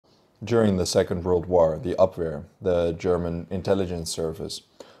During the Second World War, the Abwehr, the German intelligence service,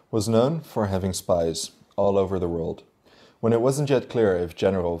 was known for having spies all over the world. When it wasn't yet clear if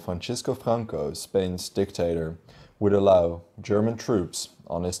General Francisco Franco, Spain's dictator, would allow German troops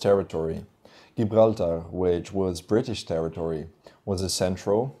on his territory, Gibraltar, which was British territory, was a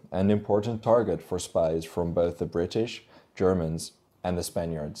central and important target for spies from both the British, Germans, and the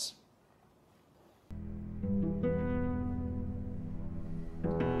Spaniards.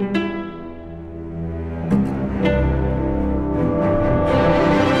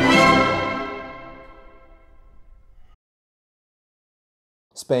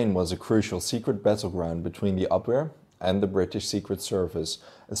 Spain was a crucial secret battleground between the Abwehr and the British Secret Service,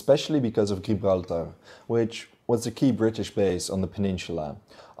 especially because of Gibraltar, which was the key British base on the peninsula.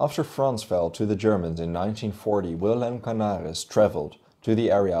 After France fell to the Germans in 1940, Wilhelm Canaris travelled to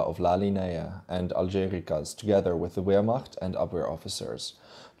the area of La Linea and Algeciras together with the Wehrmacht and Abwehr officers.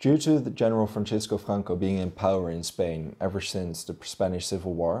 Due to the General Francisco Franco being in power in Spain ever since the Spanish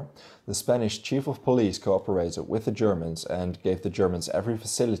Civil War, the Spanish chief of police cooperated with the Germans and gave the Germans every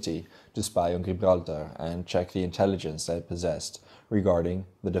facility to spy on Gibraltar and check the intelligence they possessed regarding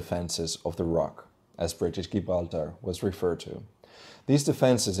the defences of the Rock, as British Gibraltar was referred to. These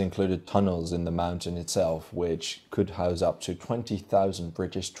defences included tunnels in the mountain itself, which could house up to 20,000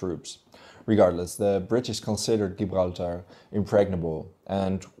 British troops. Regardless, the British considered Gibraltar impregnable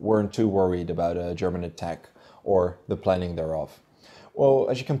and weren't too worried about a German attack or the planning thereof. Well,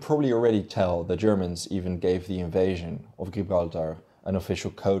 as you can probably already tell, the Germans even gave the invasion of Gibraltar an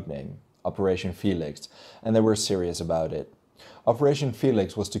official code name, Operation Felix, and they were serious about it. Operation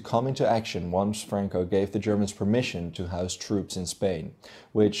Felix was to come into action once Franco gave the Germans permission to house troops in Spain,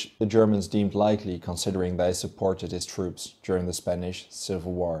 which the Germans deemed likely considering they supported his troops during the Spanish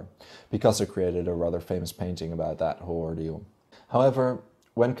Civil War. Picasso created a rather famous painting about that whole ordeal. However,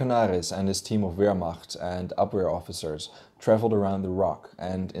 when Canaris and his team of Wehrmacht and Abwehr officers travelled around the Rock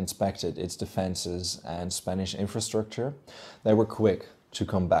and inspected its defences and Spanish infrastructure, they were quick to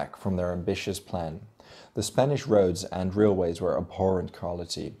come back from their ambitious plan. The Spanish roads and railways were abhorrent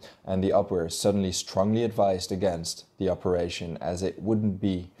quality, and the Abwehr suddenly strongly advised against the operation as it wouldn't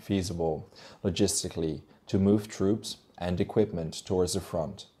be feasible logistically to move troops and equipment towards the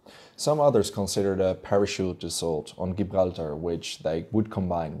front. Some others considered a parachute assault on Gibraltar, which they would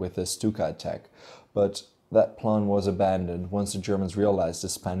combine with a Stuka attack, but that plan was abandoned once the Germans realized the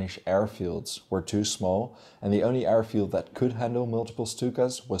Spanish airfields were too small and the only airfield that could handle multiple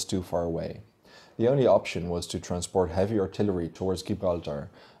Stukas was too far away. The only option was to transport heavy artillery towards Gibraltar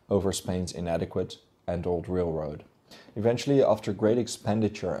over Spain's inadequate and old railroad. Eventually, after great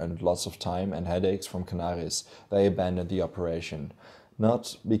expenditure and lots of time and headaches from Canaris, they abandoned the operation.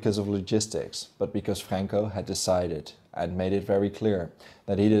 Not because of logistics, but because Franco had decided and made it very clear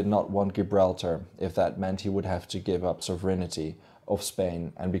that he did not want Gibraltar if that meant he would have to give up sovereignty of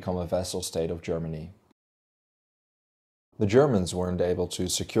Spain and become a vassal state of Germany. The Germans weren't able to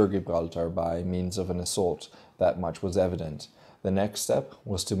secure Gibraltar by means of an assault, that much was evident. The next step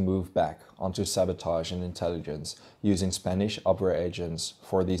was to move back onto sabotage and intelligence, using Spanish Abwehr agents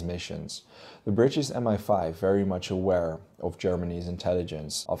for these missions. The British MI5, very much aware of Germany's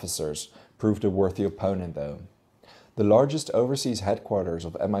intelligence officers, proved a worthy opponent though. The largest overseas headquarters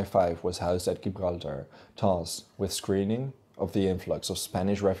of MI5 was housed at Gibraltar, tasked with screening of the influx of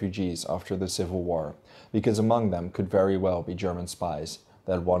Spanish refugees after the Civil War, because among them could very well be German spies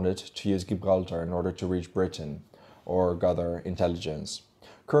that wanted to use Gibraltar in order to reach Britain or gather intelligence.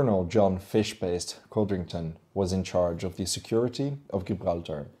 Colonel John Fish-Paste Codrington was in charge of the security of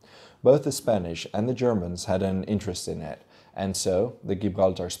Gibraltar. Both the Spanish and the Germans had an interest in it, and so the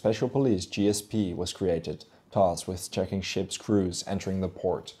Gibraltar Special Police GSP was created, tasked with checking ships' crews entering the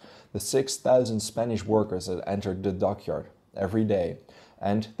port. The 6,000 Spanish workers that entered the dockyard every day,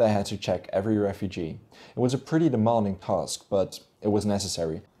 and they had to check every refugee. It was a pretty demanding task, but it was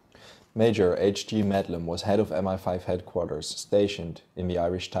necessary. Major H.G. Medlem was head of MI5 headquarters, stationed in the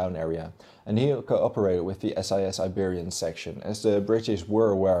Irish town area, and he cooperated with the SIS Iberian section, as the British were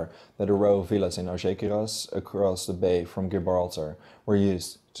aware that a row of villas in Algeciras across the bay from Gibraltar were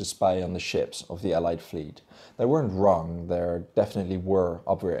used to spy on the ships of the Allied fleet. They weren't wrong, there definitely were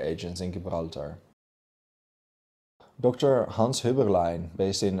Abwehr agents in Gibraltar. Dr. Hans Huberlein,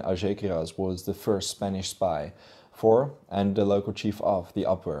 based in Algeciras, was the first Spanish spy for and the local chief of the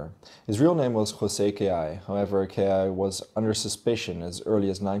Abwehr. His real name was José Kay, however Kay was under suspicion as early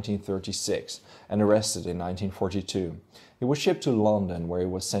as 1936 and arrested in 1942. He was shipped to London where he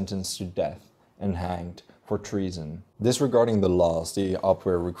was sentenced to death and hanged for treason. Disregarding the laws, the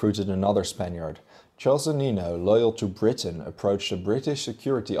Abwehr recruited another Spaniard, Charles Nino, loyal to Britain, approached a British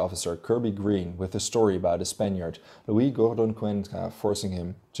security officer, Kirby Green, with a story about a Spaniard, Luis Gordon Cuenca, forcing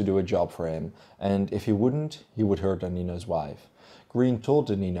him to do a job for him, and if he wouldn't, he would hurt Nino's wife. Green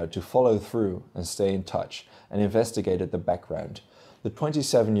told Nino to follow through and stay in touch, and investigated the background. The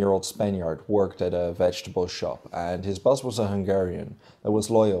 27-year-old Spaniard worked at a vegetable shop, and his boss was a Hungarian that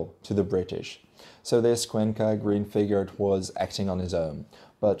was loyal to the British. So this Cuenca, Green figured, was acting on his own,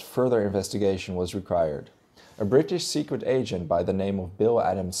 but further investigation was required. A British secret agent by the name of Bill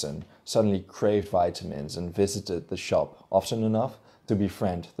Adamson suddenly craved vitamins and visited the shop often enough to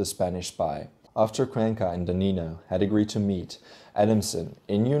befriend the Spanish spy. After Cuenca and Nino had agreed to meet, Adamson,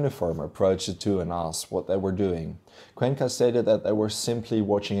 in uniform, approached the two and asked what they were doing. Cuenca stated that they were simply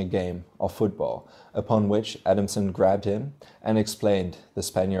watching a game of football, upon which Adamson grabbed him and explained the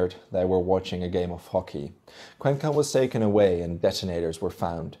Spaniard they were watching a game of hockey. Cuenca was taken away and detonators were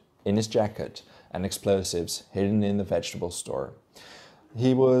found in his jacket and explosives hidden in the vegetable store.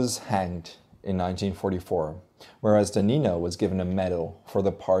 He was hanged in 1944, whereas Nino was given a medal for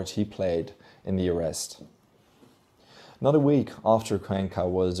the part he played in the arrest. Not a week after Cuenca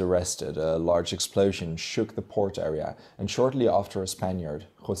was arrested, a large explosion shook the port area, and shortly after, a Spaniard,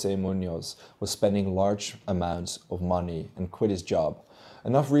 José Muñoz, was spending large amounts of money and quit his job.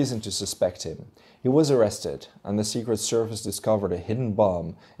 Enough reason to suspect him. He was arrested, and the Secret Service discovered a hidden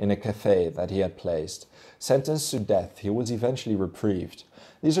bomb in a cafe that he had placed. Sentenced to death, he was eventually reprieved.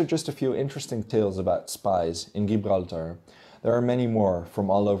 These are just a few interesting tales about spies in Gibraltar. There are many more from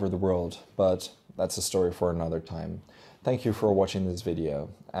all over the world, but that's a story for another time. Thank you for watching this video.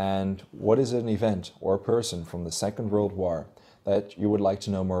 And what is an event or person from the Second World War that you would like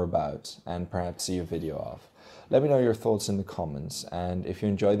to know more about and perhaps see a video of? Let me know your thoughts in the comments, and if you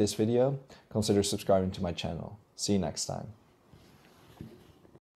enjoyed this video, consider subscribing to my channel. See you next time.